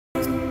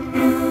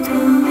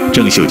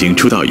郑秀晶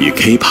出道于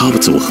K-pop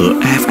组合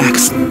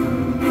FX，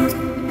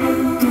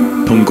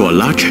 通过《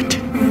Latched》、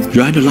《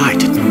Red Light》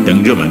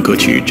等热门歌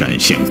曲展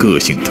现个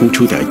性突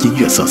出的音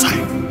乐色彩，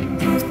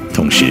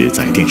同时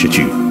在电视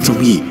剧、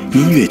综艺、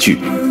音乐剧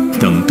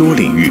等多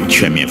领域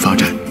全面发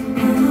展。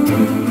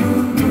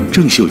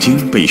郑秀晶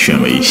被选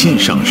为线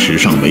上时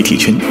尚媒体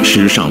圈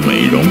时尚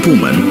美容部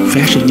门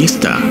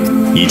Fashionista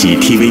以及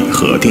TV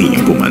和电影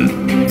部门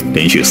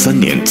连续3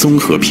年综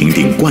合评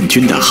定冠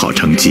军的好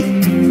成绩。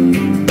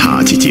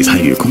她积极参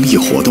与公益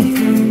活动，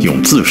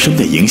用自身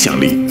的影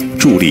响力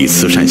助力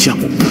慈善项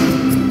目。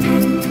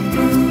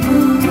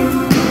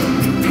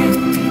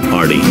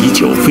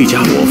2019费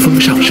加罗风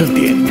尚盛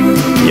典，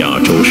亚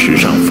洲时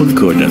尚风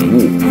格人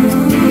物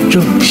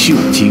郑秀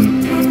晶。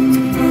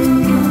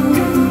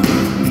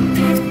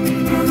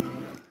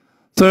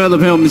所有的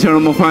朋友们，请让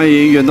我们欢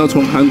迎远道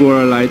从韩国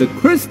而来的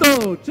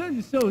Krystal 郑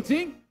秀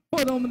晶，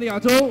获得我们的亚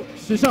洲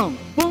时尚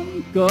风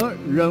格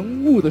人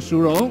物的殊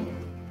荣。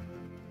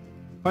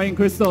欢迎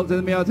Krystal， 在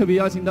这边要特别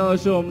邀请到的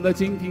是我们的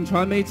精品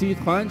传媒集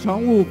团常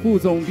务副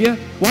总编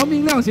王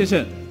明亮先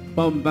生，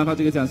帮我们颁发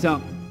这个奖项。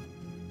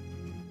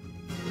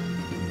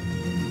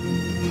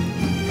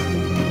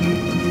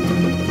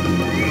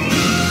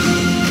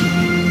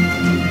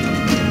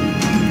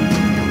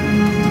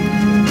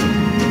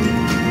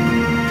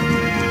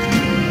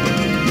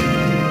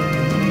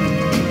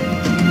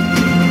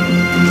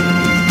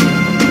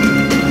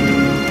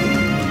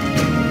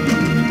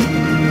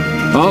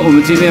好，我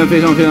们今天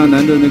非常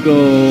难得能够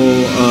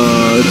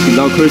请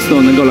到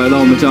Krystal 能够来到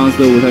我们这样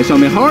子的舞台上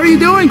面。How are you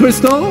doing,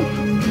 Krystal?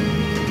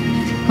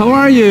 How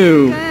are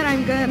you? Good,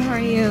 I'm good. How are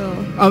you?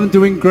 I'm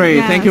doing great.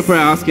 Yes. Thank you for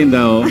asking,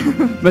 though.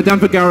 Madame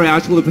Figaro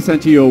actually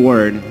presented you an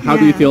award. How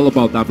do you feel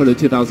about that for the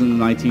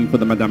 2019 for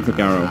the Madame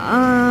Figaro?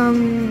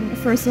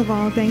 First of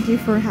all, thank you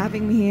for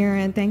having me here,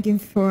 and thank you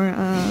for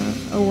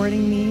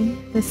awarding me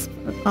this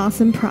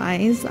awesome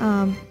prize.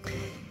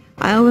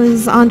 I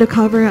was on the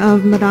cover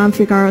of Madame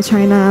Figaro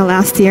China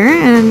last year,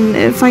 and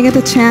if I get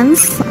the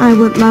chance, I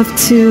would love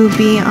to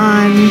be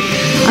on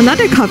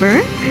another cover.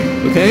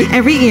 Okay.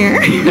 Every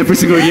year. Every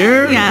single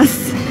year?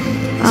 Yes.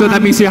 So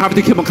that means you have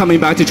to keep on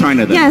coming back to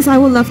China then? Yes, I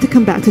would love to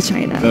come back to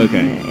China.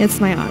 Okay. It's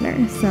my honor.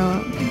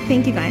 So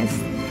thank you guys.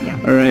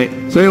 Alright，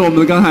 所以我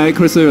们刚才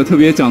Krystal 有特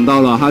别讲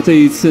到了，他这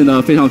一次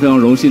呢非常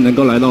荣幸能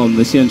够来到我们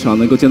的现场，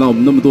能够见到我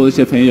们那么多的一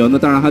些朋友。那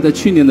当然他在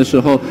去年的时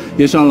候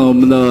也上了我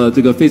们的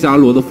这个费加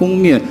罗的封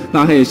面，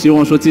那他也希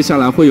望说接下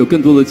来会有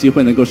更多的机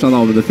会能够上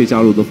到我们的费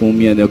加罗的封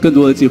面，有更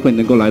多的机会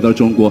能够来到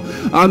中国。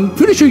I'm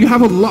pretty sure you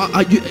have a lot,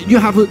 you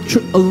have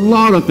a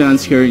lot of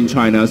fans here in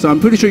China, so I'm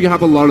pretty sure you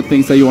have a lot of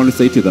things that you want to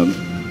say to them.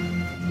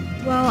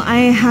 Well,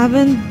 I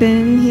haven't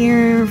been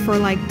here for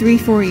like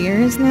 3-4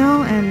 years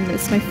now, and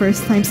it's my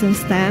first time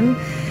since then.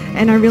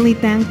 And I really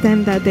thank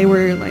them that they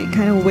were like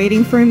kind of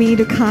waiting for me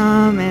to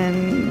come,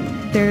 and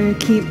they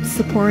keep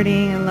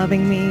supporting and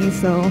loving me.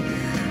 So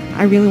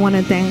I really want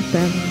to thank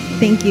them.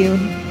 Thank you.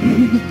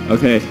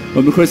 OK，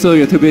 我们 Krystal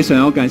也特别想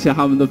要感谢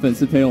他们的粉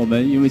丝朋友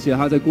们，因为其实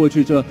他在过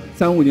去这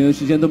3-5年的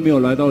时间都没有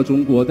来到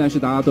中国，但是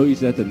大家都一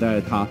直在等待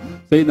着他。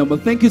所以呢，我们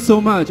Thank you so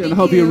much, and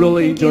hope you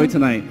really enjoy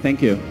tonight.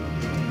 Thank you.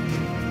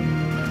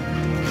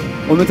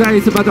 我们再一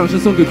次把掌声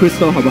送给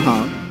Krystal 好不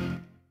好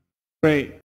 ？Great.